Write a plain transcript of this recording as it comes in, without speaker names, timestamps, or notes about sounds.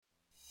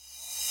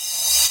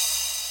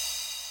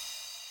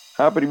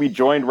Happy to be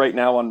joined right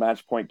now on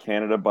Matchpoint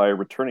Canada by a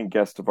returning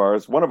guest of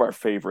ours, one of our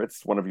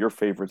favorites, one of your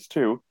favorites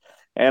too,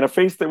 and a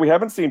face that we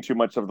haven't seen too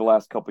much of the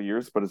last couple of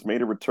years, but has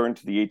made a return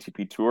to the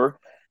ATP Tour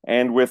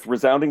and with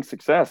resounding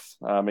success,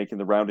 making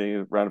the round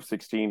of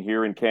 16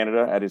 here in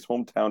Canada at his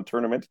hometown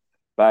tournament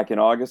back in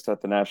August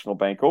at the National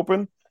Bank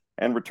Open,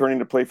 and returning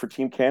to play for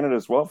Team Canada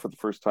as well for the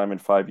first time in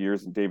 5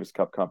 years in Davis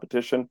Cup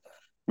competition.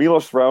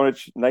 Milos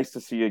Raonic, nice to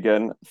see you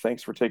again.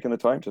 Thanks for taking the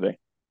time today.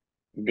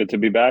 Good to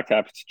be back.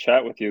 Happy to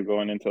chat with you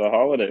going into the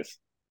holidays.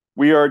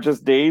 We are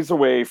just days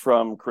away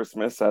from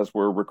Christmas as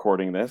we're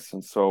recording this.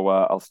 And so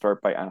I'll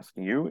start by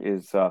asking you,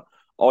 is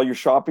all your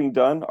shopping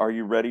done? Are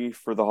you ready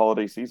for the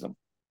holiday season?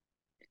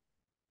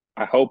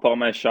 I hope all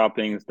my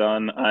shopping's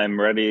done. I'm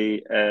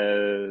ready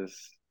as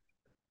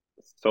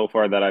so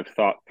far that I've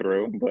thought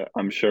through, but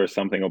I'm sure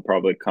something will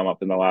probably come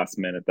up in the last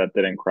minute that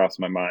didn't cross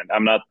my mind.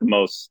 I'm not the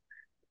most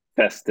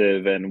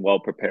festive and well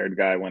prepared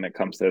guy when it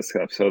comes to this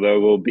stuff. So there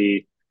will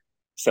be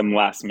some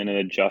last minute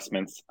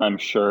adjustments, I'm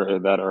sure,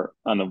 that are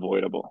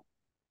unavoidable.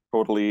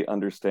 Totally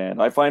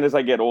understand. I find as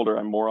I get older,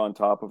 I'm more on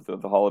top of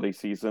the holiday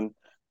season,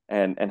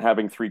 and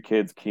having three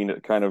kids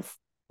kind of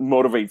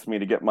motivates me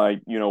to get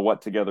my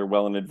what together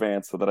well in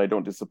advance so that I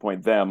don't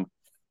disappoint them.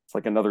 It's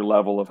like another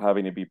level of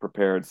having to be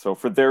prepared. So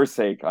for their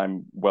sake,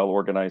 I'm well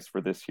organized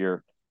for this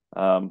year.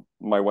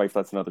 My wife,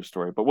 that's another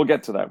story, but we'll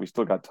get to that. We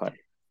still got time.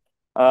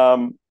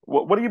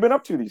 What have you been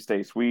up to these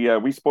days?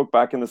 We spoke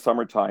back in the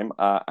summertime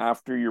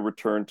after your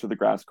return to the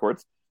grass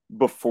courts,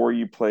 before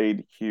you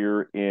played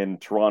here in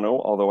Toronto.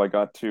 Although I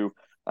got to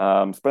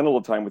spend a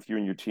little time with you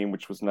and your team,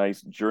 which was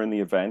nice during the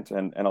event,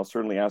 and I'll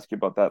certainly ask you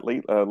about that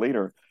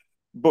later.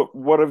 But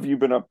what have you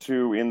been up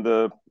to in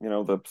the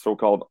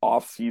so-called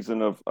off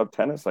season of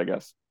tennis, I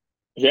guess?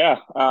 Yeah,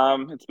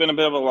 it's been a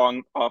bit of a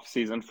long off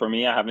season for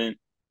me. I haven't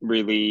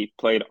really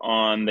played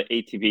on the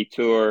ATV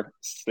tour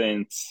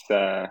since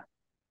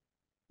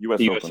U.S.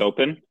 the US Open.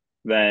 Open.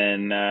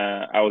 Then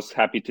I was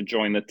happy to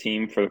join the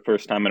team for the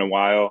first time in a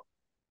while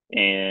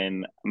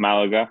in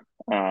Malaga.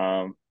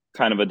 Kind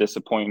of a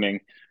disappointing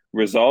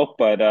result,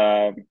 but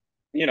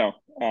you know,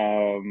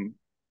 um,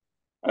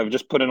 I've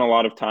just put in a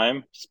lot of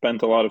time,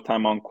 spent a lot of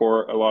time on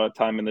court, a lot of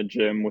time in the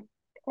gym, with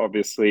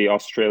obviously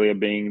Australia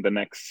being the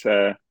next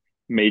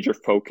major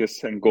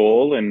focus and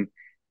goal, and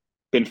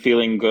been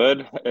feeling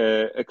good.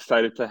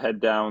 Excited to head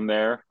down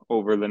there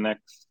over the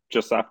next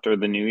just after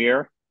the new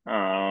year.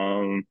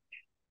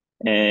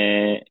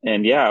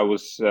 And yeah, I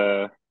was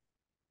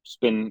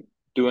just been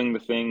doing the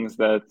things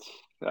that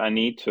I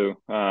need to.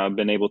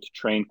 Been able to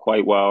train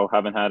quite well.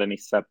 Haven't had any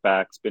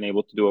setbacks. Been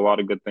able to do a lot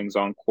of good things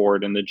on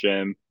court in the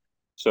gym.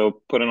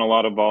 So put in a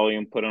lot of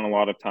volume, put in a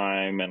lot of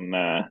time,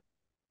 and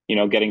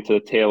getting to the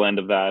tail end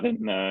of that,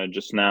 and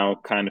just now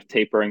kind of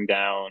tapering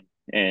down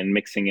and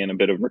mixing in a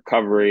bit of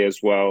recovery as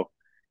well,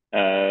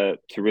 to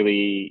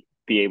really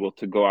be able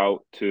to go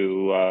out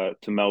to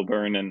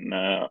Melbourne and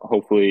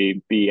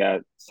hopefully be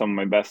at some of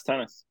my best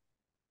tennis.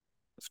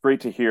 It's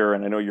great to hear,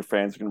 and I know your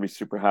fans are going to be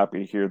super happy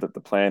to hear that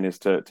the plan is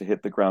to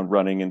hit the ground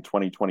running in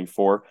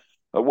 2024.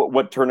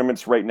 What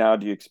tournaments right now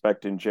do you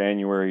expect in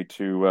January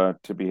to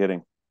be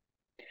hitting?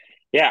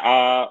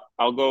 Yeah,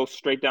 I'll go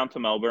straight down to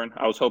Melbourne.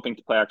 I was hoping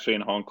to play actually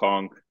in Hong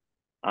Kong,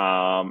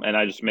 and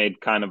I just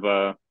made kind of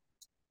a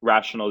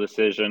rational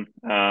decision.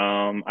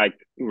 I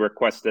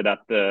requested at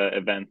the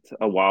event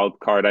a wild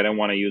card. I didn't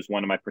want to use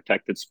one of my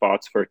protected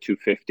spots for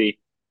 250.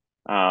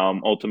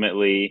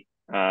 Ultimately,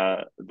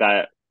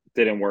 that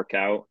didn't work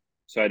out.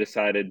 So I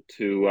decided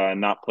to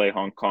not play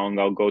Hong Kong.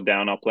 I'll go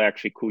down. I'll play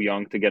actually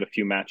Kooyong to get a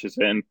few matches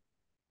in.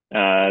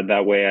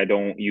 That way I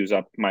don't use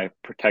up my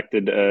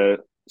protected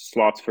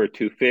slots for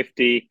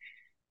 250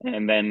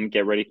 and then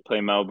get ready to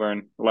play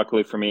Melbourne.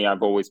 Luckily for me,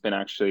 I've always been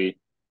actually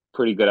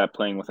pretty good at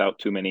playing without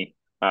too many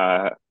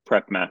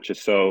prep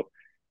matches. So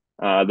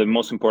the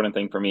most important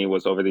thing for me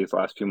was over these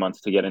last few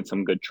months to get in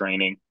some good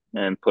training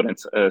and put in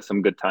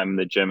some good time in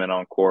the gym and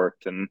on court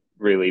and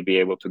really be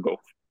able to go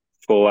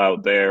full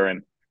out there.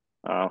 And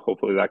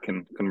hopefully that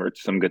can convert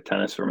to some good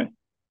tennis for me.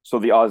 So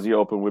the Aussie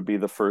Open would be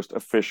the first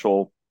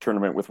official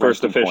tournament with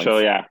First ranking official,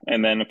 points. yeah.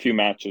 And then a few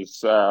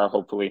matches,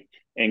 hopefully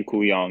in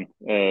Kooyong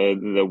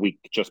the week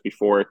just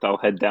before it. I'll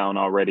head down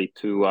already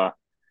to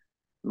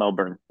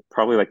Melbourne,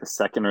 probably like the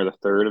 2nd or the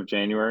 3rd of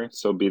January.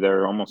 So be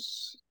there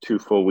almost 2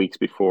 full weeks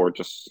before.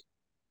 Just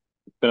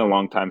been a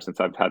long time since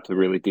I've had to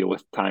really deal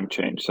with time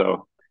change.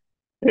 So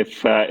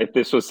if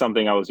this was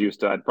something I was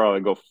used to, I'd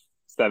probably go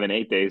 7,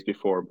 8 days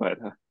before. But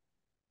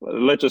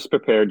let's just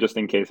prepare just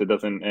in case it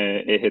doesn't.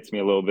 It hits me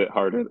a little bit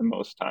harder than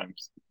most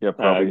times. Yeah,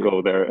 probably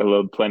Go there a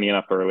little plenty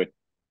enough early.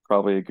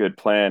 probably a good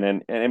plan.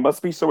 And it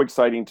must be so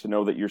exciting to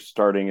know that you're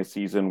starting a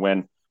season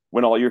when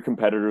all your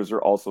competitors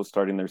are also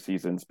starting their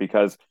seasons,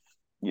 because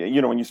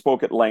when you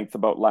spoke at length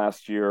about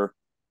last year,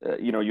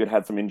 you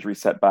had some injury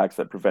setbacks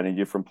that prevented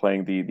you from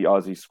playing the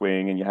Aussie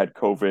swing, and you had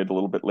COVID a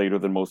little bit later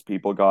than most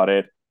people got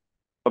it.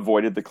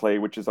 Avoided the clay,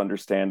 which is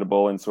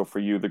understandable, and so for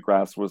you, the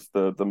grass was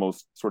the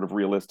most sort of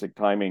realistic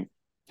timing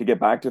to get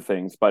back to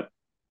things. But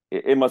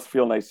it must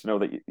feel nice to know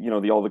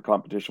that all the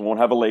competition won't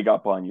have a leg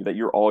up on you, that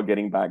you're all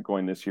getting back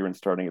going this year and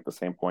starting at the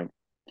same point.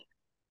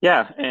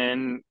 Yeah,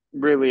 and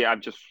really,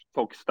 I've just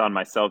focused on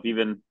myself.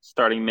 Even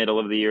starting middle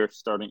of the year,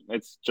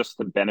 it's just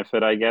the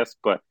benefit, I guess.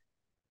 But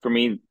for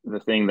me,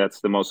 the thing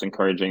that's the most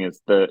encouraging is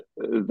the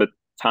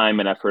time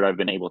and effort I've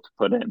been able to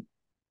put in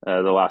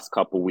the last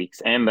couple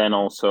weeks, and then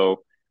also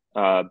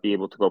be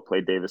able to go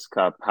play Davis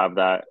Cup, have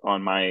that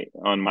on my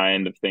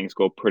end of things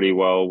go pretty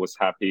well. Was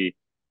happy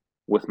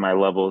with my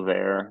level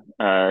there,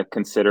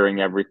 considering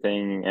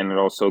everything, and it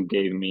also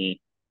gave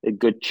me a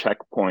good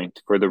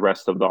checkpoint for the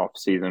rest of the off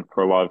season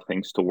for a lot of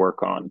things to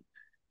work on.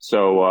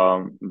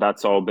 So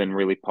that's all been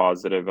really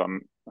positive.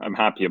 I'm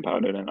happy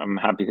about it, and I'm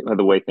happy with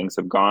the way things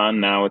have gone.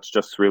 Now it's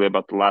just really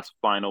about the last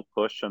final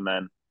push, and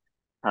then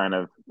kind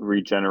of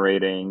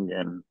regenerating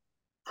and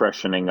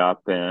freshening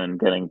up and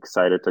getting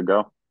excited to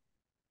go.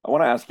 I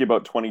want to ask you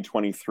about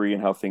 2023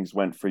 and how things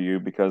went for you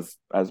because,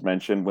 as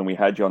mentioned, when we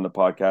had you on the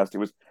podcast, it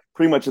was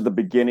pretty much at the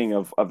beginning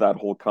of that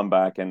whole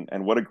comeback. And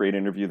what a great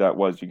interview that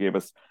was. You gave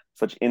us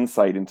such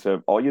insight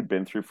into all you'd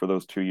been through for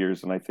those 2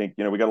 years. And I think,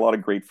 we got a lot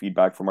of great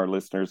feedback from our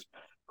listeners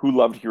who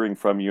loved hearing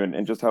from you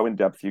and just how in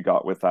depth you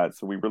got with that.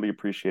 So we really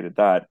appreciated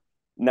that.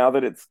 Now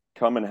that it's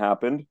come and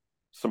happened,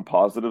 some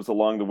positives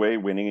along the way,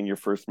 winning in your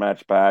first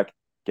match back,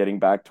 getting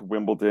back to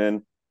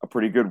Wimbledon, a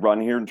pretty good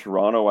run here in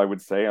Toronto, I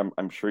would say.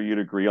 I'm sure you'd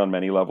agree on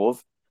many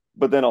levels.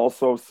 But then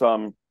also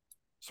some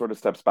sort of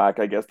steps back,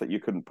 I guess, that you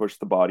couldn't push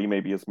the body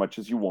maybe as much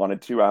as you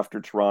wanted to after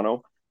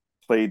Toronto.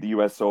 Played the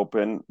US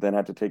Open, then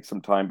had to take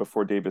some time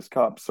before Davis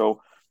Cup.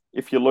 So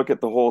if you look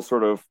at the whole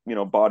sort of,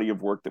 body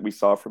of work that we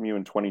saw from you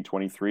in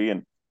 2023,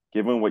 and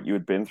given what you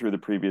had been through the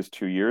previous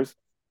 2 years,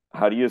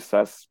 how do you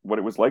assess what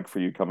it was like for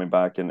you coming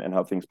back and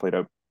how things played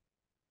out?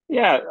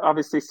 Yeah,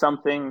 obviously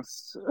some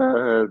things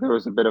there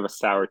was a bit of a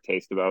sour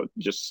taste about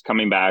just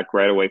coming back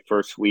right away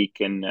first week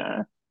in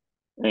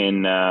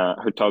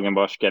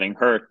Hertogenbosch getting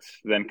hurt,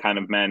 then kind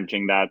of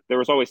managing that. There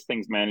was always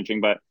things managing,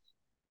 but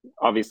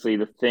obviously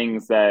the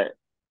things that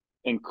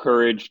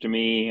encouraged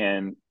me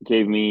and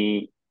gave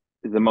me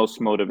the most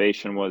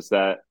motivation was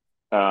that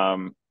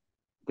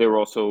there were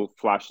also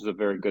flashes of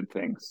very good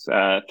things,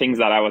 things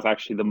that I was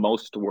actually the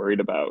most worried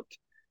about,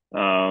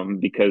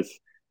 because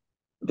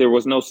there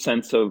was no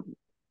sense of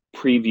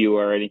preview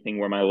or anything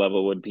where my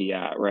level would be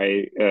at,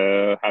 right?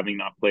 Having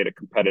not played a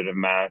competitive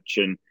match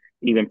and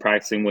even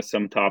practicing with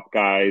some top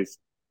guys,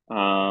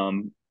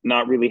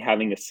 not really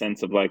having a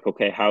sense of like,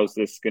 okay, how's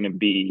this going to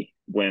be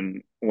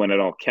when it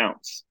all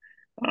counts?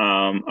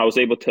 I was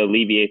able to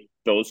alleviate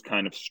those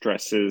kind of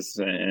stresses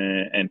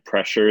and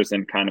pressures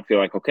and kind of feel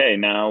like, okay,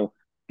 now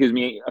gives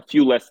me a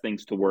few less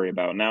things to worry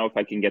about. Now, if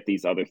I can get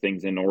these other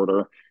things in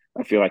order,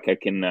 I feel like I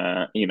can,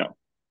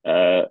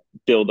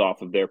 build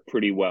off of there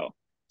pretty well.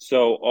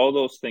 So all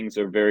those things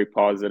are very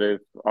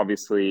positive.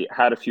 Obviously,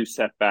 had a few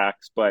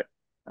setbacks, but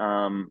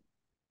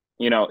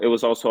it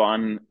was also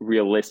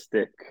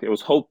unrealistic. It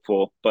was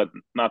hopeful, but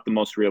not the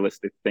most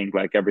realistic thing.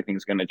 Like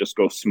everything's going to just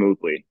go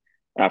smoothly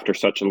after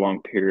such a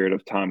long period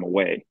of time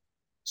away.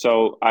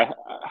 So I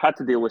had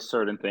to deal with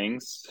certain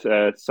things,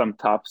 some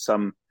tough,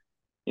 some,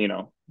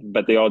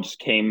 but they all just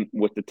came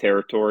with the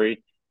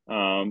territory.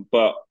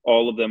 But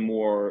all of them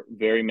were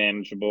very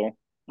manageable.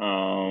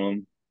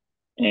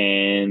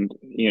 And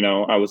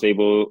I was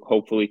able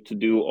hopefully to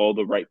do all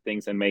the right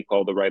things and make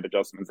all the right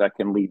adjustments that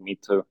can lead me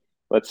to,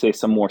 let's say,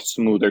 some more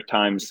smoother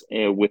times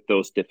with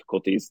those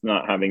difficulties,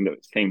 not having the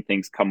same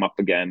things come up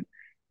again,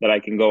 that I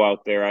can go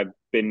out there. I've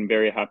been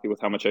very happy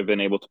with how much I've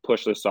been able to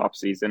push this off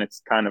season.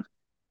 It's kind of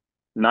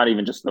not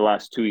even just the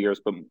last 2 years,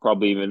 but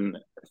probably even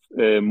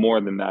more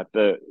than that,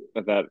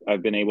 that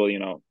I've been able,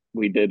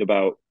 we did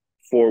about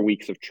 4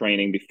 weeks of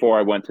training before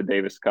I went to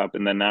Davis Cup.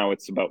 And then now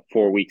it's about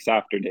 4 weeks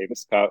after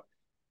Davis Cup.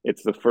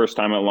 It's the first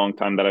time in a long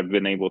time that I've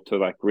been able to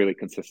like really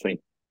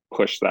consistently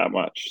push that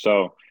much.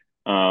 So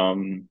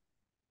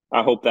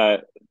I hope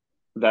that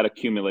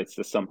accumulates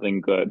to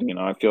something good.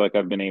 I feel like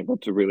I've been able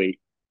to really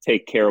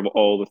take care of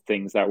all the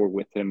things that were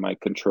within my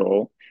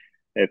control.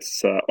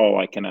 It's all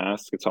I can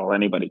ask. It's all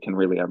anybody can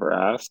really ever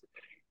ask.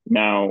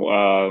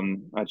 Now,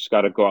 I just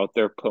got to go out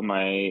there, put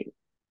my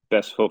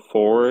best foot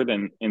forward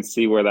and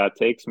see where that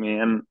takes me.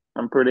 And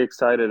I'm pretty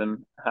excited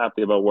and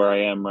happy about where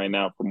I am right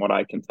now from what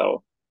I can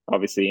tell,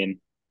 obviously in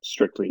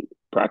strictly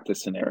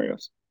practice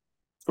scenarios.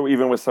 So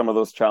even with some of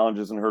those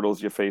challenges and hurdles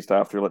you faced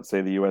after, let's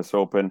say, the US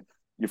Open,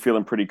 you're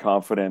feeling pretty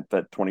confident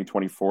that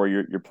 2024,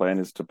 your plan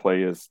is to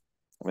play as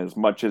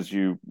much as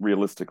you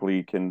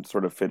realistically can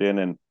sort of fit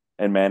in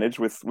and manage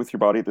with your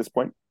body at this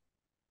point?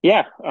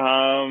 Yeah.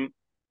 I'm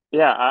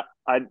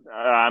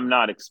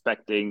not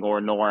expecting or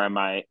nor am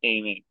I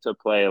aiming to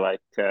play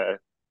like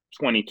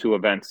 22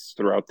 events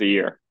throughout the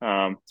year.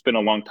 It's been a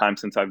long time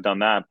since I've done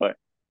that, but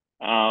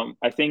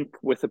I think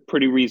with a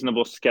pretty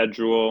reasonable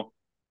schedule,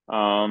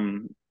 I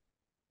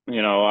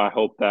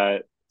hope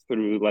that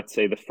through, let's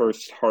say, the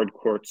first hard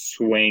court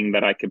swing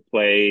that I could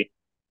play,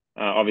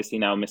 obviously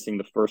now missing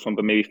the first one,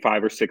 but maybe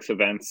 5 or 6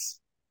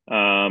 events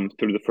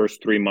through the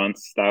first 3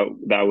 months,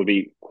 that would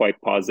be quite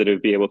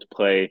positive. Be able to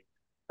play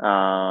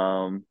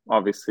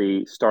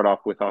Obviously, start off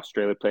with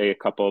Australia, play a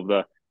couple of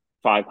the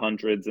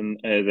 500s and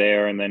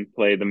there, and then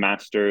play the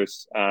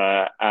Masters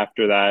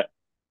after that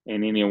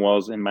in Indian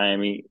Wells in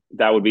Miami.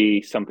 That would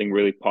be something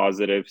really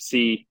positive.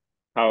 See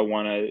how I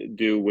want to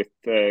do with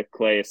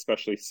clay,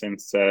 especially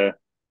since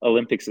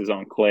Olympics is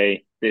on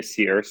clay this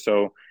year.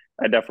 So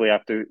I definitely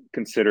have to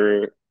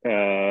consider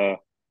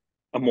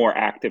a more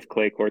active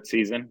clay court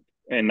season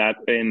in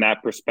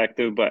that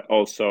perspective, but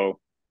also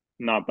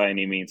not by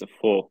any means a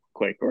full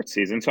clay court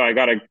season. So I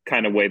got to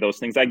kind of weigh those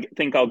things. I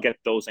think I'll get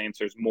those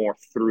answers more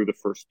through the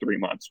first 3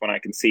 months when I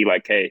can see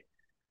like, hey,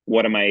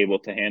 what am I able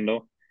to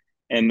handle,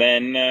 and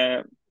then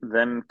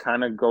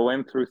kind of go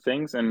in through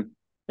things. And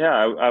yeah,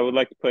 I would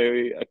like to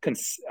play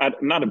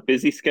not a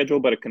busy schedule,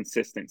 but a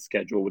consistent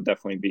schedule would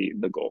definitely be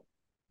the goal.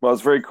 Well,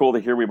 it's very cool to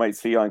hear we might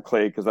see on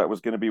clay because that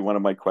was going to be one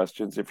of my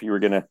questions. If you were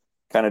going to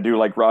kind of do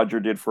like Roger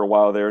did for a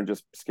while there and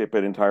just skip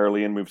it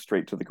entirely and move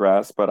straight to the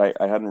grass, but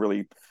I hadn't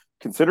really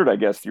considered, I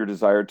guess, your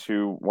desire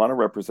to want to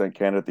represent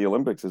Canada at the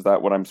Olympics. Is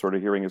that what I'm sort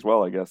of hearing as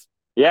well? I guess.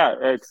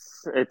 Yeah,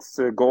 it's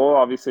a goal.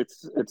 Obviously,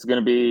 it's going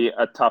to be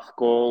a tough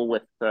goal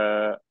with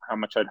how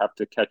much I'd have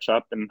to catch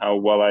up and how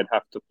well I'd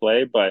have to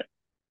play, but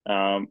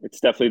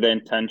it's definitely the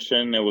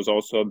intention. It was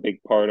also a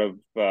big part of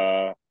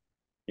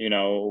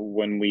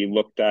when we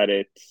looked at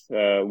it,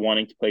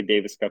 wanting to play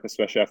Davis Cup,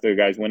 especially after the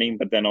guys winning,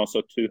 but then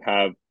also to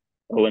have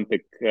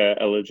Olympic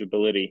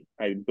eligibility.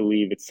 I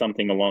believe it's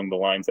something along the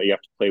lines that you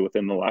have to play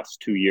within the last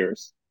 2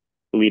 years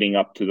leading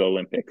up to the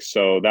Olympics.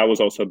 So that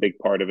was also a big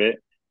part of it.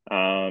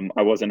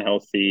 I wasn't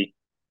healthy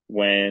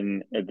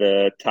when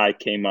the tie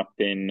came up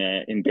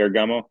in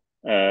Bergamo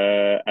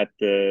right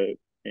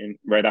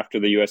after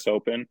the U.S.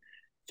 Open.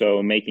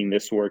 So making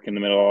this work in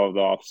the middle of the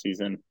off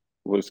season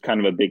was kind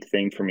of a big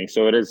thing for me.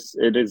 So it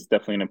is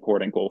definitely an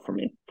important goal for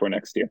me for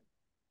next year.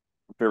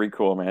 Very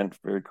cool, man.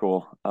 Very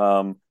cool.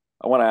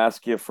 I want to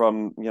ask you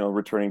from,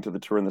 returning to the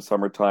tour in the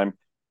summertime,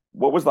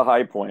 what was the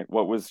high point?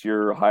 What was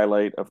your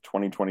highlight of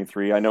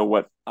 2023? I know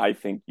what I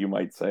think you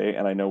might say,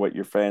 and I know what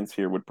your fans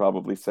here would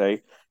probably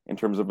say in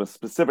terms of a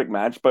specific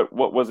match, but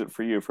what was it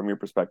for you from your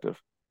perspective?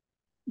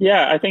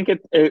 Yeah, I think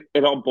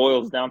it all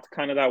boils down to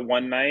kind of that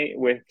one night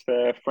with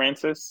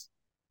Francis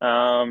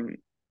um,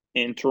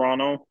 in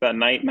Toronto, that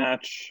night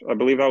match. I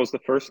believe that was the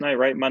first night,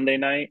 right? Monday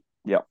night.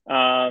 Yeah.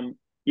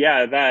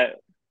 Yeah, that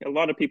a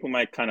lot of people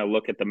might kind of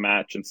look at the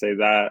match and say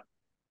that.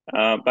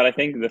 But I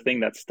think the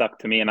thing that stuck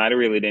to me, and I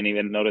really didn't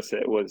even notice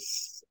it,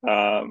 was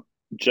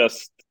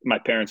just my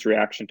parents'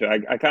 reaction to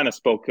it. I kind of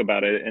spoke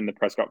about it in the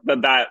press conference,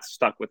 but that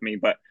stuck with me.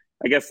 But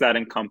I guess that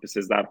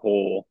encompasses that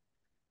whole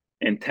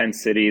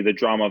intensity, the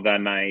drama of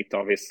that night,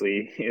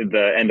 obviously,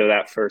 the end of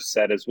that first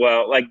set as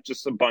well. Like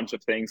just a bunch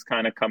of things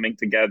kind of coming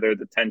together,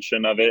 the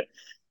tension of it.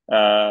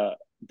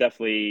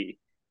 Definitely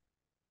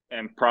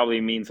and probably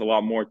means a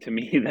lot more to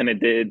me than it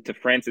did to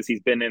Francis.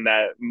 He's been in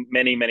that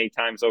many, many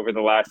times over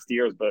the last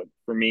years. But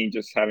for me,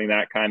 just having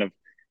that kind of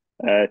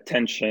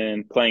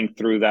tension, playing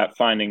through that,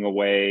 finding a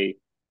way,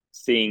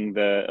 seeing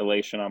the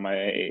elation on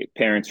my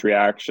parents'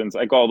 reactions,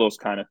 like all those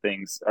kind of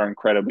things are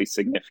incredibly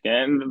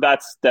significant. And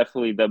that's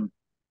definitely the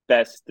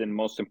best and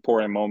most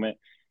important moment.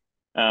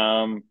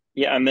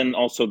 Yeah, and then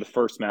also the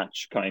first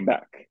match coming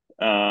back.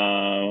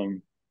 That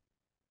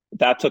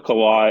took a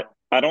lot.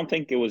 I don't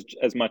think it was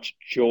as much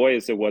joy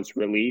as it was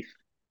relief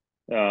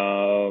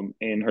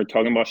in her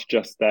talking about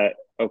just that,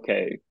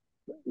 okay,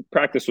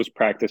 practice was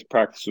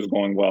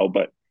going well,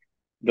 but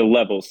the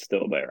level's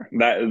still there.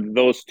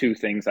 Those two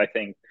things, I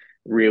think,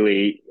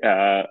 really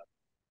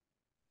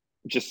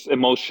just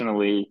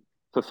emotionally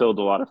fulfilled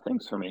a lot of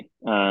things for me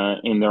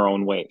in their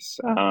own ways.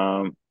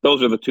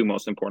 Those are the two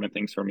most important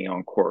things for me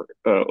on court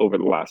over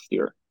the last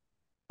year.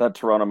 That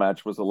Toronto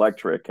match was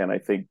electric, and I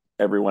think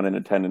everyone in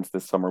attendance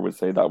this summer would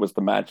say that was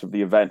the match of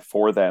the event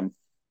for them.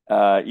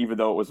 Even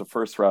though it was a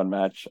first round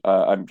match,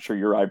 I'm sure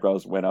your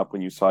eyebrows went up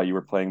when you saw you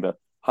were playing the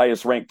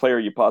highest ranked player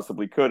you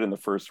possibly could in the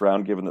first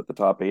round, given that the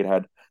top eight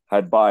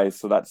had buys.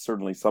 So that's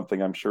certainly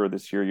something I'm sure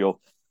this year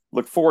you'll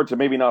look forward to.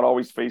 Maybe not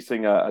always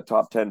facing a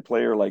top 10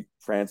 player like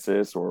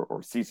Francis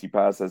or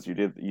Tsitsipas as you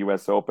did the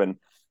U.S. Open,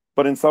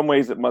 but in some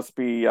ways it must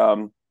be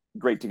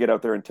great to get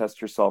out there and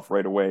test yourself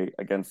right away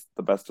against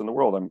the best in the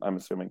world. I'm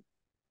assuming.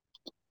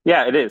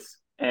 Yeah, it is.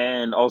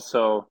 And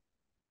also,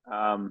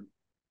 I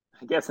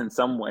guess in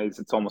some ways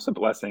it's almost a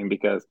blessing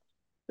because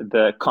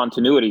the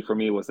continuity for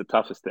me was the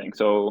toughest thing.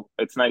 So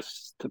it's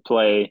nice to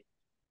play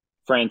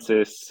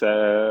Francis,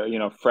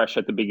 fresh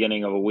at the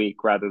beginning of a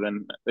week rather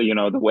than,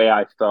 the way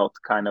I felt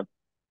kind of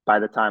by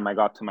the time I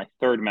got to my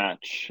third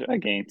match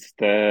against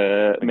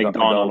McDonald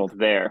McDonald.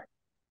 there.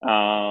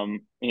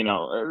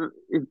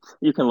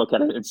 You can look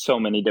at it in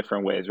so many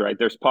different ways, right?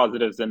 There's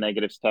positives and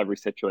negatives to every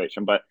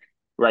situation, but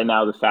right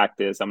now the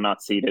fact is I'm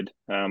not seated.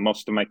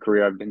 Most of my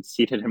career I've been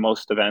seated in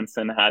most events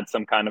and had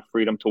some kind of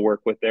freedom to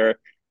work with there.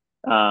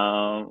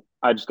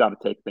 I just got to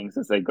take things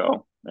as they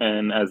go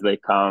and as they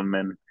come,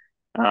 and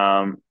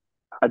I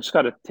just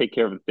got to take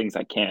care of the things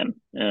I can.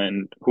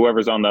 And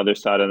whoever's on the other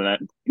side of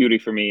that, beauty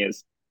for me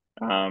is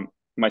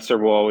my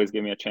server will always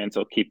give me a chance.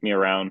 He'll keep me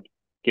around.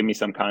 give me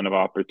some kind of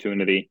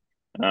opportunity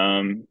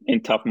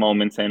in tough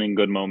moments and in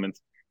good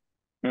moments.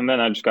 And then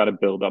I just got to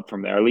build up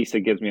from there. At least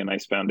it gives me a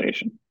nice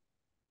foundation.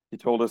 You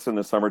told us in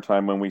the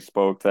summertime when we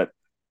spoke that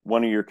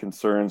one of your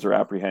concerns or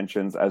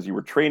apprehensions as you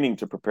were training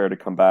to prepare to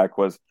come back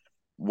was,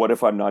 what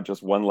if I'm not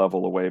just one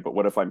level away, but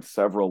what if I'm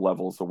several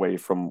levels away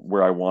from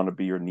where I want to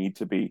be or need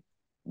to be?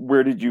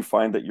 Where did you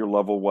find that your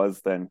level was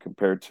then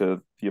compared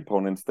to the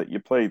opponents that you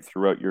played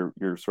throughout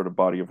your sort of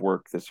body of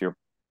work this year?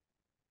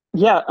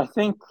 Yeah, I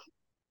think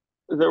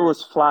there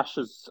was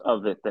flashes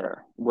of it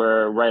there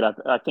where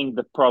I think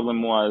the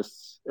problem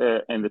was,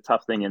 and the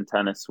tough thing in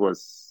tennis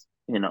was,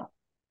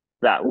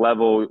 that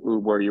level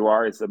where you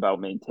are is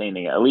about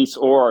maintaining it, at least,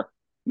 or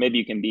maybe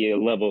you can be a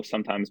level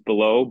sometimes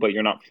below, but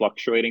you're not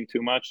fluctuating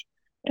too much.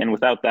 And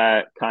without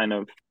that kind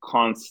of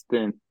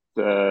constant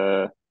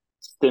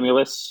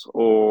stimulus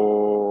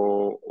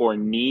or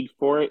need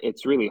for it,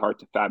 it's really hard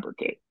to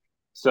fabricate.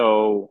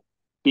 So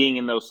being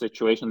in those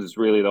situations is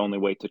really the only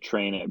way to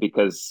train it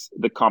because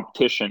the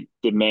competition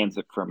demands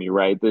it from you,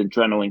 right? The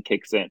adrenaline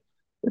kicks in.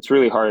 It's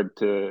really hard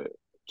to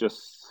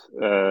just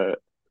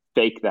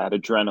fake that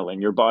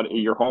adrenaline. Your body,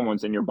 your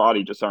hormones in your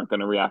body just aren't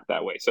going to react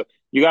that way. So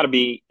you got to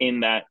be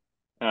in that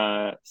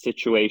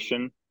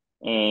situation.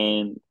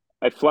 And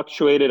I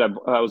fluctuated.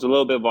 I was a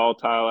little bit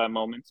volatile at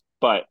moments,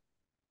 but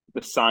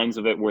the signs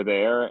of it were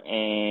there.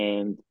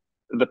 And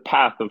the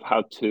path of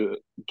how to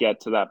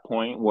get to that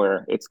point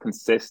where it's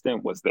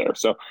consistent was there.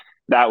 So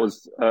that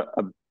was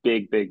a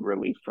big, big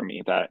relief for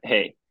me that,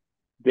 hey,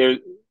 there,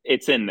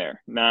 it's in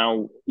there.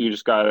 Now you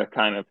just got to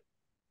kind of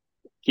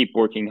keep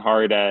working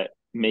hard at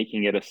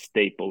making it a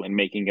staple and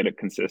making it a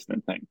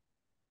consistent thing.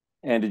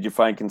 And did you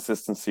find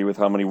consistency with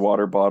how many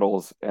water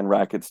bottles and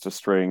rackets to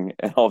string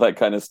and all that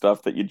kind of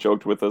stuff that you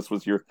joked with us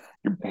was your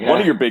one of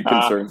Yeah. your big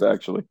concerns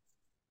actually?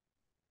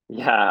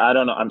 Yeah, I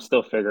don't know. I'm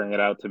still figuring it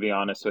out, to be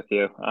honest with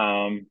you.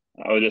 I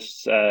was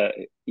just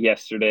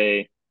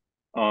yesterday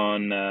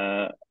on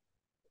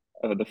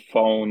the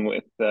phone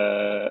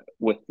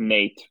with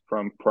Nate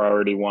from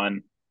Priority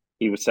One.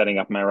 He was setting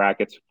up my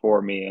rackets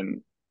for me,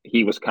 and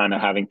he was kind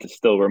of having to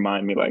still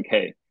remind me, like,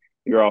 "Hey,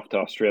 you're off to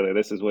Australia.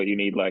 This is what you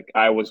need." Like,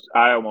 I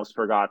almost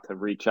forgot to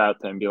reach out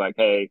to him and be like,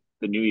 "Hey,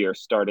 the new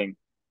year's starting.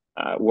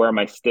 Where are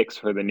my sticks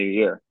for the new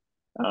year?"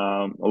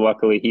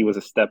 Luckily, he was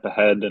a step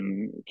ahead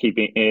and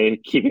keeping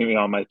me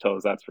on my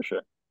toes. That's for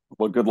sure.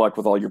 Well, good luck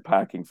with all your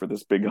packing for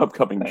this big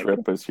upcoming Thank trip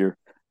you. as you're,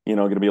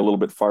 going to be a little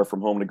bit far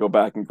from home to go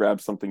back and grab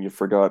something you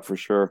forgot for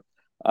sure.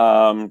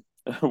 I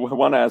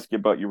want to ask you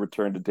about your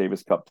return to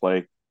Davis Cup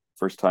play.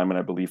 First time in,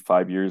 I believe,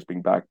 5 years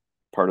being back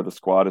part of the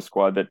squad, a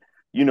squad that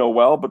you know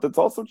well, but that's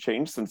also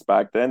changed since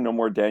back then. No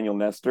more Daniel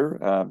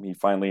Nestor. He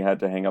finally had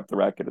to hang up the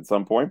racket at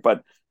some point,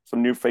 but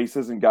some new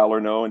faces in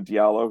Galarneau and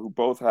Diallo, who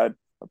both had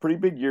a pretty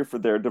big year for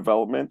their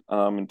development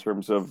in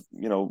terms of,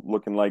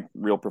 looking like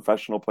real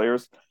professional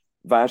players.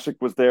 Vasek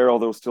was there,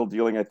 although still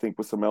dealing, I think,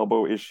 with some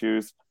elbow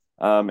issues.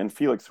 And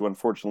Felix, who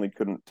unfortunately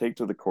couldn't take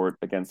to the court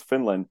against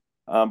Finland.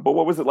 But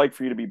what was it like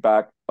for you to be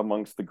back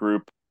amongst the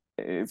group?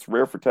 It's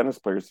rare for tennis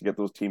players to get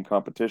those team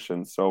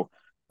competitions. So,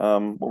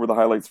 what were the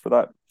highlights for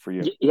that for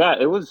you? Yeah,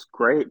 it was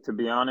great, to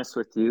be honest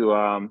with you.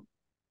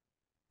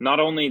 Not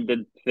only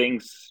did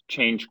things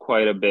change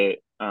quite a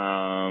bit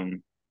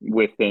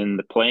within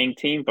the playing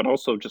team, but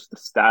also just the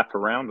staff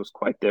around was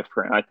quite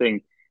different. I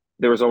think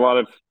there was a lot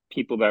of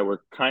people that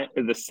were kind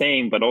of the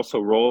same, but also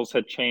roles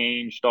had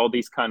changed, all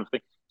these kind of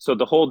things. So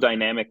the whole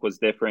dynamic was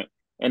different,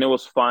 and it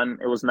was fun.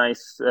 It was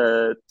nice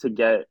to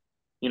get.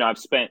 I've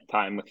spent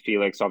time with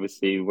Felix,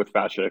 obviously with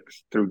Vasek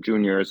through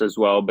juniors as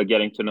well, but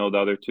getting to know the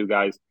other two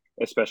guys,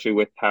 especially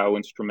with how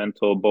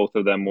instrumental both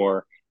of them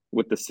were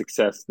with the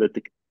success that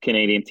the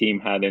Canadian team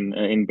had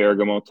in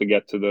Bergamo to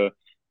get to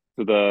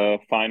the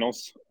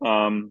finals.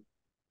 And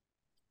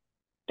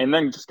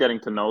then just getting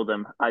to know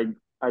them.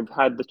 I've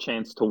had the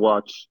chance to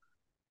watch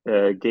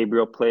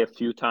Gabriel play a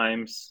few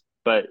times,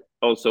 but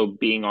also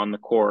being on the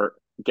court,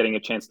 getting a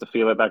chance to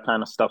feel it. That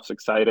kind of stuff's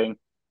exciting.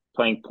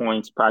 Playing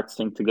points,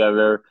 practicing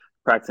together,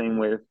 practicing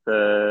with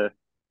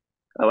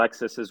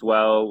Alexis as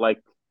well.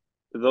 Like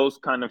those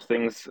kind of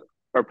things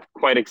are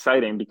quite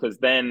exciting because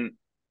then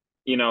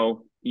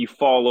you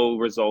follow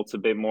results a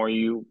bit more,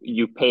 you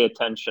pay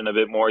attention a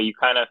bit more, you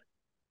kind of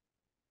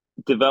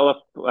develop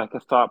like a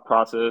thought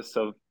process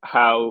of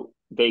how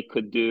they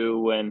could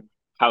do and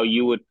how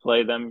you would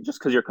play them just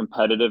because you're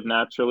competitive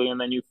naturally,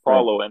 and then you Right.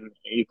 follow and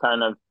you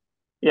kind of,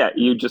 yeah,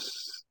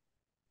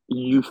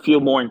 you feel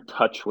more in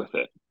touch with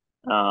it,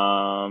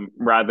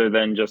 rather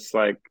than just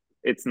like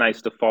it's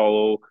nice to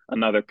follow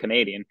another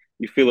Canadian.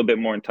 You feel a bit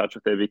more in touch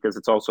with it because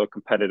it's also a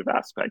competitive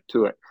aspect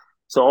to it.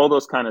 So all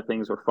those kind of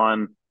things were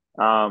fun.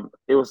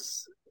 It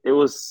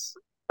was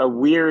a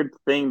weird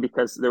thing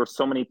because there were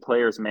so many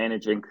players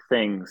managing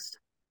things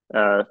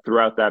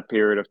throughout that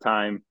period of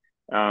time.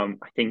 I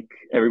think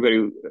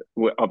everybody,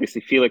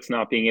 obviously Felix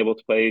not being able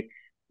to play,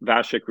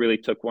 Vasek really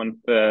took one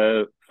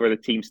for the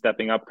team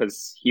stepping up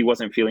because he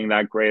wasn't feeling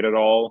that great at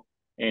all,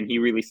 and he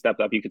really stepped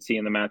up. You could see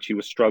in the match he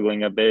was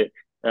struggling a bit.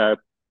 Uh,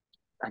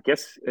 I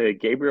guess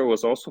Gabriel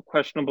was also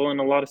questionable in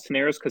a lot of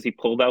scenarios because he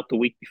pulled out the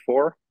week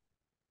before.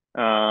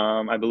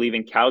 I believe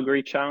in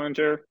Calgary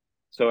Challenger.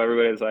 So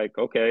everybody's like,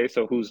 okay,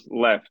 so who's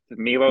left?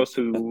 Milos,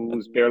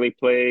 who's barely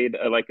played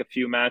like a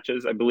few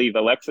matches. I believe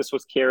Alexis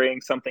was carrying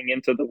something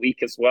into the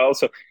week as well.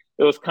 So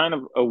it was kind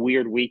of a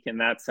weird week in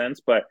that sense.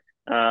 But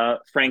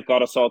Frank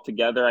got us all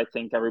together. I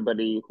think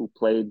everybody who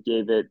played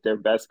gave it their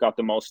best, got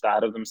the most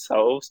out of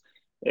themselves.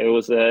 It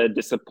was a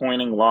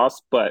disappointing loss,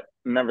 but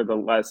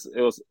nevertheless,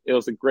 it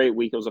was a great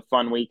week. It was a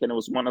fun week, and it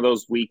was one of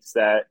those weeks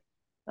that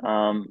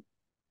um,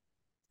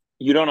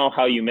 you don't know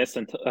how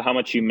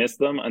much you miss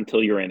them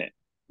until you're in it.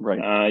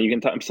 Right. You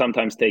can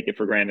sometimes take it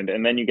for granted,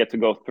 and then you get to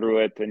go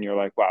through it, and you're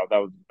like, "Wow, that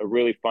was a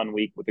really fun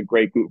week with a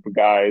great group of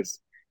guys,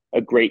 a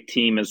great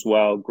team as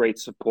well, great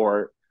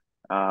support."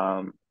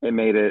 It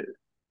made it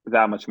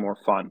that much more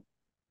fun.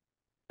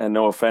 And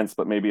no offense,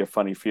 but maybe a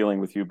funny feeling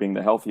with you being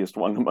the healthiest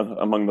one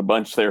among the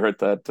bunch there at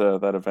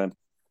that event.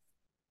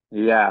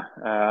 Yeah,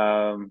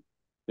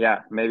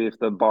 yeah. Maybe if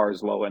the bar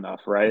is low enough,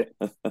 right?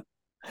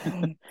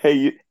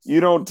 Hey, you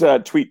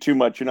don't tweet too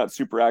much. You're not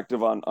super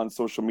active on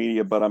social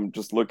media, but I'm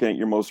just looking at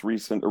your most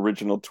recent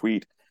original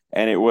tweet,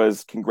 and it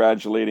was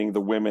congratulating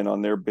the women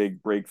on their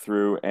big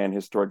breakthrough and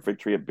historic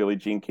victory at Billie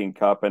Jean King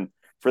Cup. And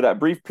for that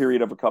brief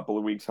period of a couple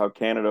of weeks, how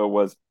Canada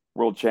was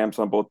world champs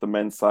on both the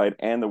men's side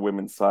and the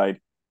women's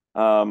side.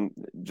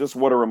 Just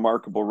what a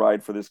remarkable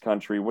ride for this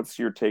country. What's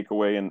your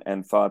takeaway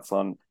and thoughts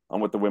on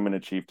what the women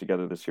achieved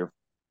together this year?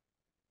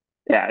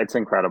 Yeah, it's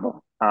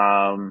incredible.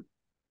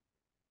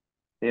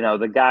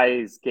 The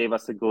guys gave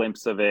us a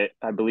glimpse of it.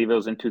 I believe it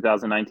was in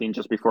 2019,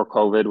 just before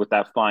COVID, with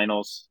that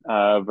finals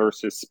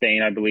versus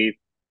Spain, I believe.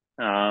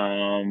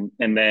 And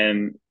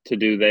then to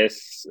do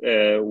this,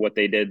 what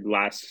they did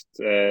last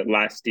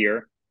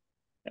year,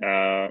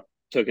 uh,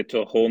 took it to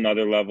a whole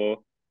nother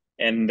level.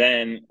 And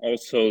then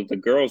also the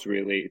girls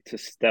really to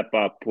step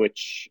up,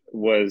 which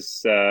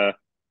was I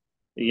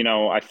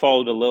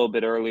followed a little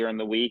bit earlier in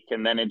the week,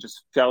 and then it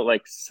just felt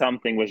like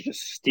something was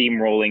just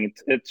steamrolling.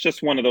 It's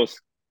just one of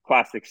those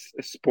classic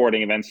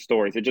sporting event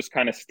stories. It just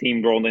kind of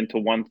steamrolled into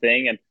one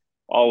thing, and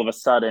all of a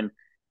sudden,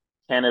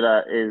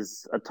 Canada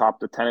is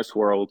atop the tennis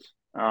world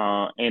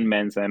in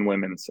men's and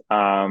women's.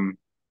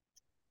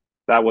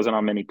 That wasn't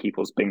on many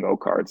people's bingo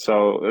cards,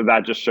 so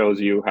that just shows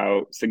you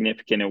how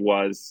significant it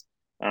was.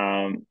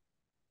 Um,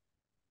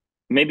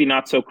 Maybe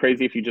not so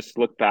crazy if you just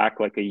look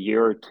back like a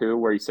year or two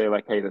where you say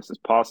like, hey, this is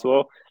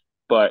possible.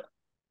 But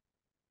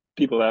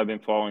people that have been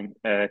following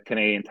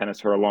Canadian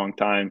tennis for a long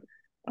time,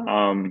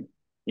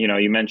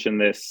 you mentioned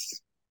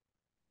this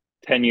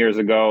 10 years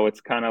ago.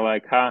 It's kind of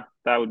like, that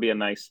would be a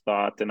nice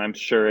thought. And I'm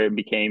sure it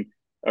became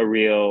a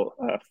real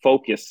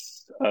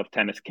focus of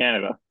Tennis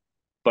Canada.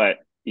 But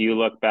you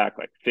look back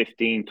like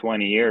 15,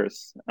 20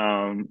 years.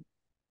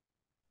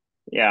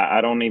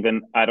 Yeah,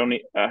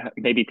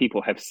 maybe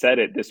people have said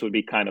it, this would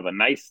be kind of a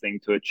nice thing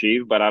to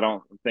achieve, but I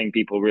don't think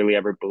people really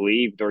ever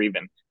believed or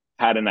even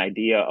had an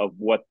idea of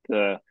what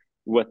the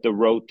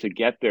road to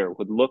get there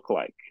would look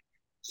like.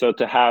 So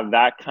to have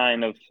that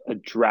kind of a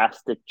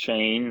drastic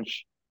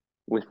change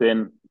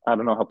within, I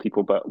don't know how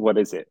people, but what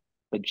is it?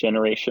 A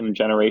generation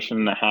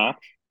and a half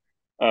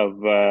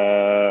of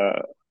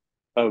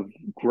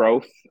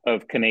growth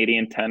of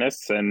Canadian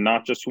tennis, and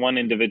not just one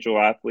individual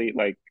athlete,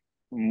 like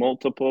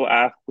multiple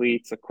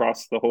athletes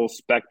across the whole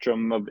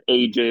spectrum of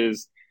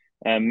ages,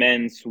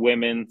 men's,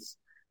 women's,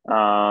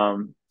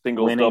 Singles,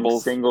 winning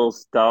doubles.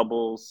 singles,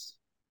 doubles.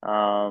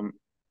 I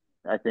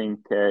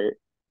think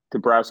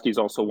Dabrowski's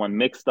also won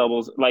mixed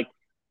doubles. Like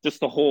just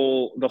the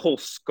whole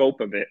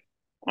scope of it.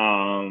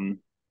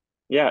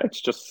 Yeah, it's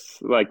just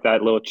like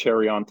that little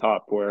cherry on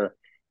top where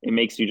it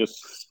makes you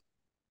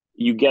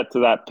get to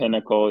that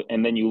pinnacle,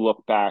 and then you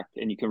look back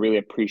and you can really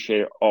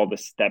appreciate all the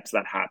steps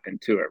that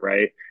happened to it,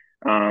 right?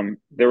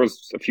 There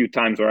was a few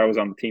times where I was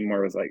on the team where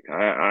it was like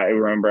I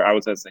remember I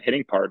was as a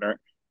hitting partner.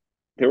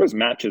 There was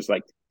matches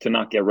like to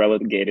not get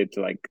relegated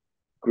to like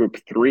group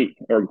 3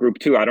 or group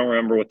 2. I don't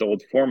remember what the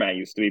old format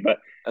used to be, but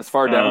As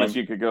far down as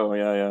you could go.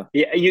 Yeah,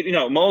 yeah.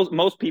 yeah,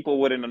 most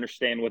people wouldn't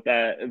understand what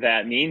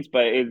that means,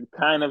 but it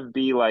kind of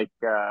be like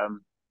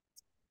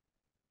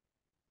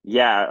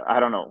yeah, I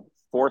don't know,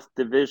 fourth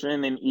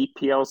division in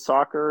EPL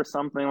soccer or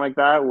something like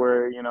that,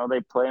 where they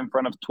play in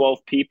front of 12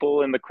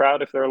 people in the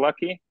crowd if they're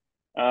lucky,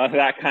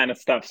 that kind of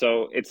stuff.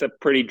 So it's a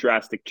pretty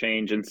drastic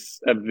change in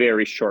a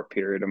very short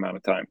period amount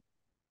of time.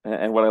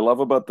 And what I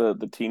love about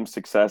the team's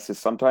success is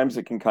sometimes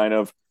it can kind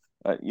of,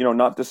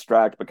 not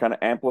distract, but kind of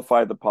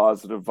amplify the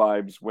positive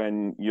vibes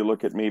when you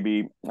look at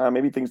maybe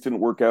things didn't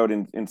work out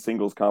in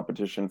singles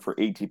competition for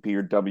ATP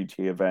or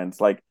WTA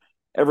events. Like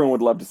everyone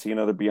would love to see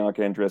another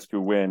Bianca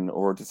Andreescu win,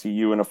 or to see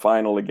you in a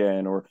final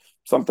again, or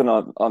something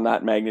on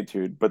that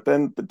magnitude. But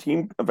then the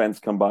team events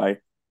come by,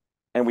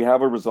 and we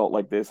have a result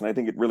like this, and I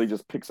think it really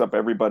just picks up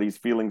everybody's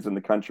feelings in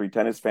the country,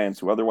 tennis fans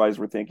who otherwise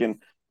were thinking,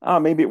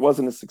 maybe it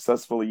wasn't as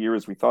successful a year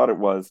as we thought it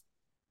was.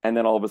 And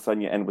then all of a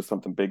sudden you end with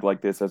something big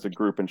like this as a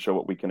group and show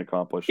what we can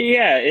accomplish.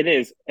 Yeah, it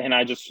is, and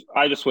I just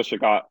wish it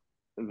got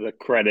the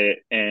credit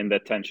and the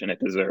attention it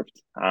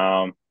deserved.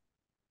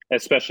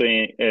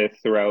 especially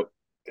throughout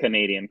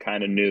Canadian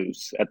kind of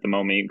news at the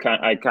moment.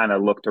 I kind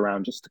of looked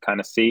around just to kind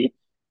of see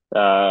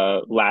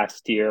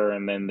last year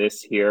and then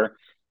this year.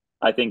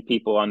 I think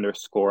people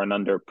underscore and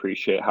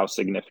underappreciate how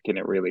significant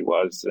it really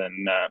was,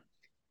 and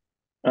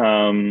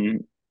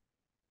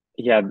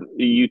yeah,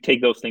 you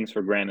take those things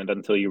for granted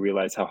until you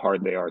realize how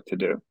hard they are to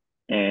do.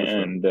 For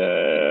sure.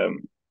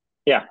 And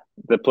yeah,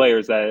 the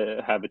players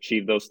that have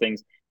achieved those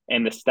things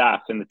and the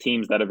staff and the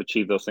teams that have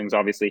achieved those things,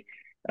 obviously,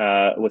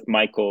 with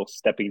Michael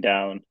stepping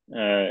down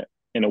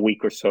in a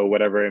week or so,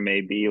 whatever it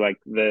may be, like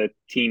the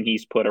team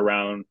he's put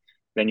around.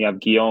 Then you have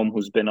Guillaume,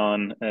 who's been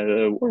on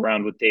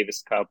around with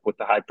Davis Cup with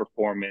the high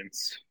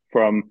performance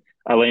from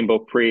Alain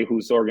Beaupre,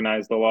 who's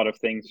organized a lot of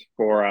things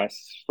for us,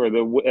 for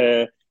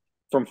the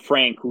from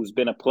Frank, who's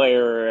been a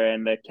player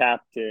and a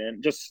captain,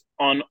 just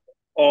on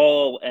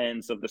all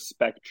ends of the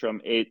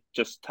spectrum. It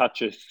just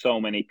touches so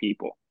many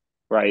people,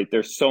 right?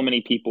 There's so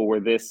many people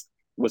where this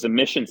was a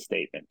mission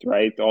statement,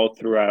 right? All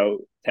throughout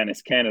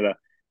Tennis Canada,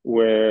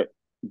 where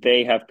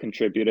they have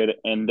contributed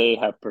and they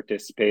have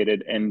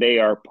participated and they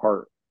are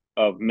part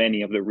of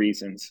many of the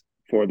reasons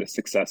for the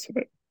success of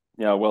it.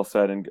 Yeah, well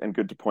said, and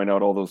good to point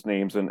out all those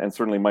names, and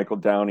certainly Michael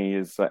Downey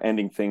is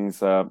ending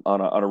things on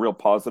a real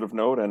positive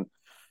note, and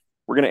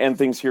we're going to end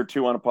things here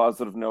too on a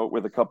positive note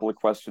with a couple of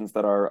questions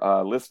that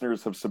our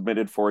listeners have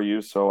submitted for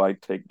you. So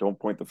don't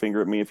point the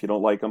finger at me if you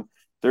don't like them.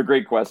 They're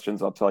great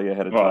questions. I'll tell you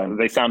ahead of time.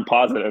 They sound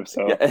positive,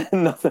 so yeah,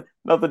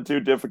 nothing too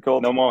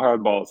difficult. No more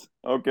hard balls.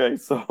 Okay,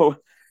 so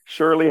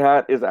Shirley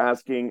Hat is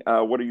asking,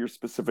 what are your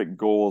specific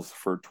goals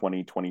for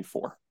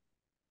 2024?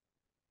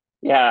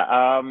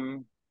 Yeah,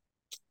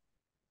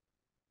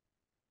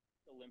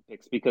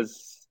 Olympics,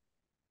 because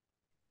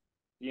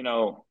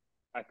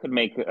I could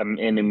make an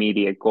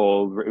immediate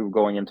goal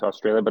going into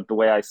Australia, but the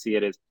way I see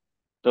it is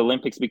the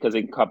Olympics, because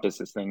it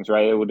encompasses things,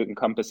 right? It would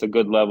encompass a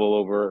good level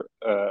over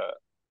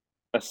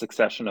a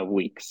succession of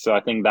weeks. So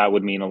I think that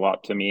would mean a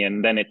lot to me.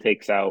 And then it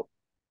takes out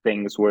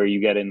things where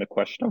you get in the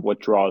question of what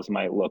draws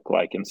might look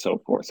like and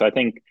so forth. So I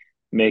think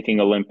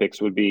making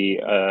Olympics would be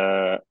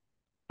a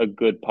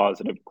good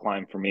positive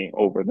climb for me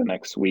over the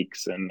next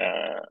weeks and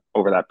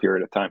over that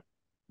period of time.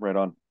 Right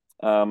on.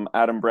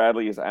 Adam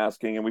Bradley is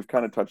asking, and we've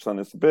kind of touched on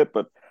this a bit,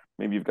 but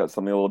maybe you've got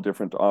something a little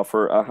different to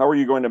offer. How are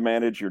you going to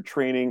manage your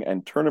training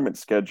and tournament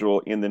schedule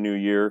in the new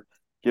year,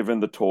 given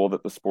the toll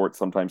that the sport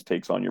sometimes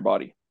takes on your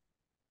body?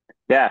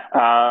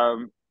 Yeah,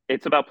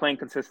 it's about playing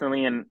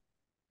consistently and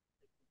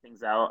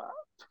things out.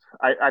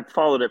 I've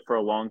followed it for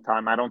a long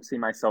time. I don't see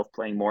myself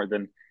playing more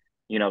than,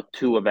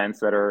 two events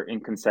that are in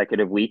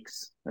consecutive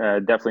weeks.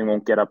 Definitely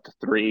won't get up to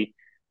three.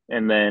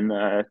 And then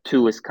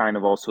two is kind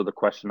of also the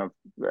question of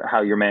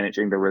how you're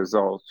managing the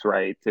results,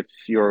 right? If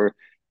you're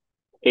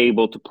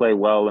able to play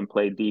well and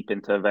play deep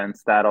into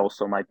events, that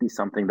also might be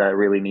something that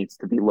really needs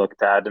to be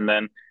looked at. And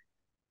then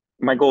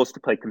my goal is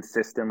to play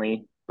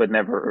consistently, but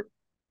never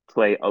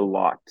play a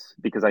lot,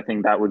 because I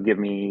think that would give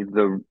me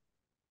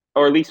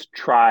or at least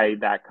try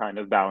that kind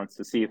of balance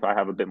to see if I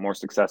have a bit more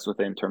success with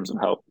it in terms of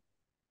health.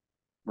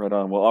 Right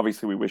on. Well,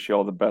 obviously, we wish you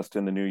all the best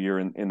in the new year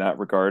in that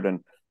regard. And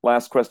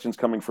last question's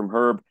coming from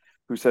Herb,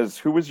 who says,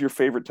 who was your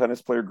favorite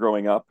tennis player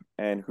growing up,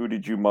 and who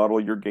did you model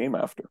your game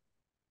after?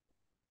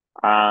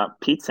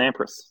 Pete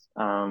Sampras.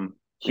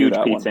 Huge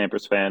Pete one.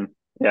 Sampras fan.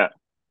 Yeah,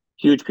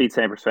 huge Pete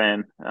Sampras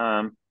fan.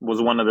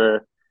 Was one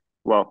of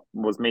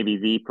was maybe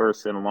the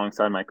person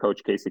alongside my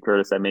coach, Casey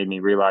Curtis, that made me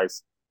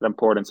realize the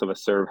importance of a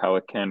serve, how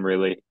it can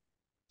really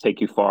take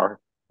you far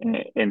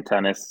in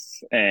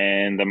tennis,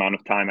 and the amount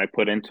of time I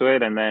put into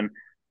it. And then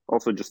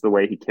also just the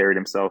way he carried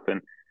himself.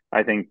 And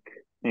I think,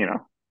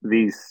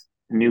 these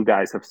new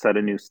guys have set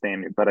a new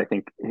standard, but I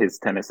think his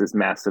tennis is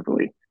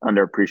massively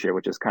underappreciated,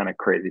 which is kind of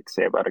crazy to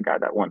say about a guy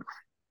that won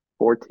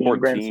 14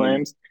 Grand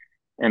Slams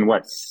and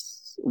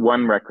what's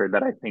one record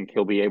that I think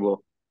he'll be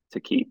able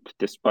to keep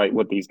despite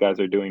what these guys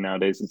are doing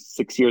nowadays. It's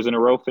 6 years in a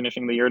row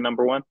finishing the year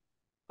number one.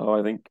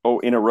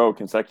 In a row,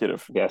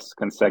 consecutive. Yes,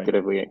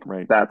 consecutively.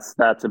 Right. That's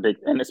a big,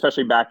 and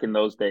especially back in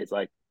those days,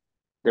 like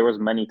there was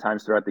many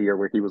times throughout the year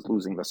where he was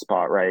losing the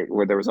spot, right?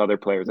 Where there was other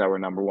players that were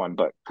number one,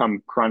 but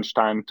come crunch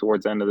time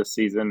towards the end of the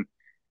season,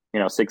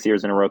 6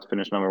 years in a row to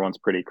finish number one's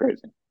pretty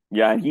crazy.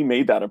 Yeah, and he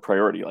made that a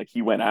priority. Like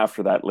he went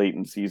after that late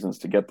in seasons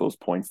to get those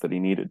points that he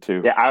needed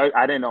to. Yeah,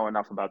 I didn't know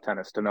enough about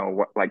tennis to know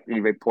what like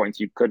even points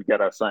you could get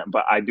a slam,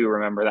 but I do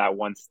remember that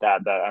one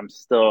stat that I'm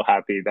still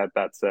happy that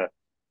that's a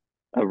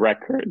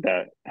record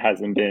that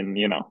hasn't been,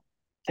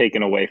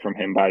 taken away from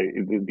him by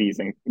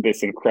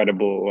this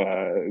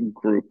incredible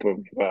group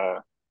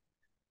of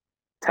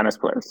tennis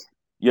players.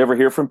 You ever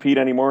hear from Pete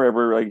anymore?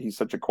 Ever? Like he's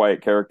such a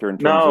quiet character in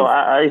terms no,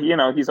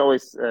 of. He's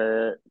always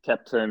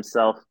kept to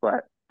himself.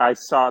 But I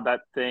saw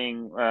that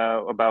thing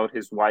about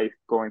his wife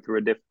going through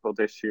a difficult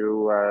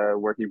issue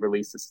where he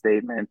released a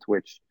statement,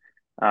 which,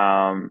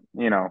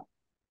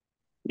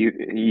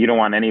 you don't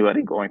want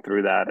anybody going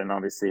through that, and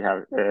obviously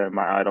have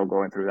my idol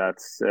going through that.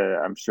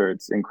 I'm sure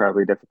it's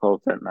incredibly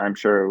difficult, and I'm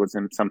sure it was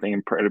something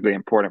incredibly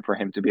important for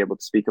him to be able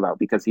to speak about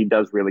because he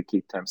does really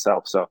keep to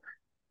himself. So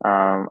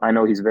I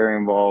know he's very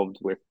involved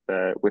with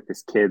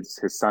his kids.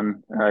 His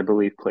son, I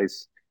believe,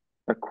 plays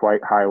a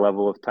quite high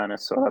level of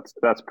tennis, so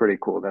that's pretty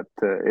cool. That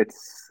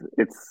it's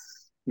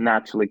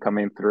naturally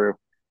coming through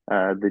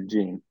the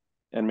gene.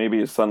 And maybe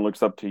his son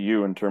looks up to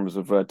you in terms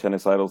of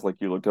tennis idols like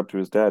you looked up to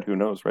his dad. Who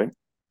knows, right?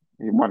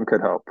 One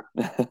could hope.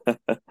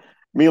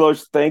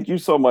 Milos, thank you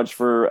so much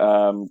for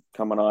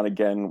coming on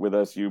again with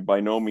us. You by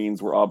no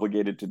means were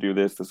obligated to do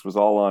this. This was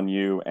all on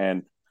you,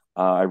 and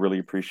I really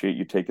appreciate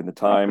you taking the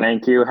time.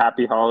 Thank you.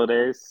 Happy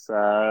holidays.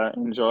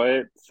 Enjoy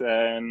it,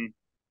 and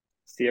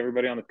see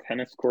everybody on the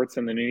tennis courts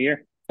in the new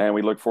year. And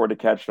we look forward to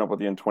catching up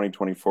with you in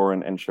 2024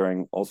 and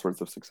sharing all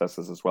sorts of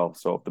successes as well.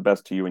 So the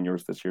best to you and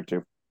yours this year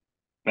too.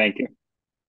 Thank you.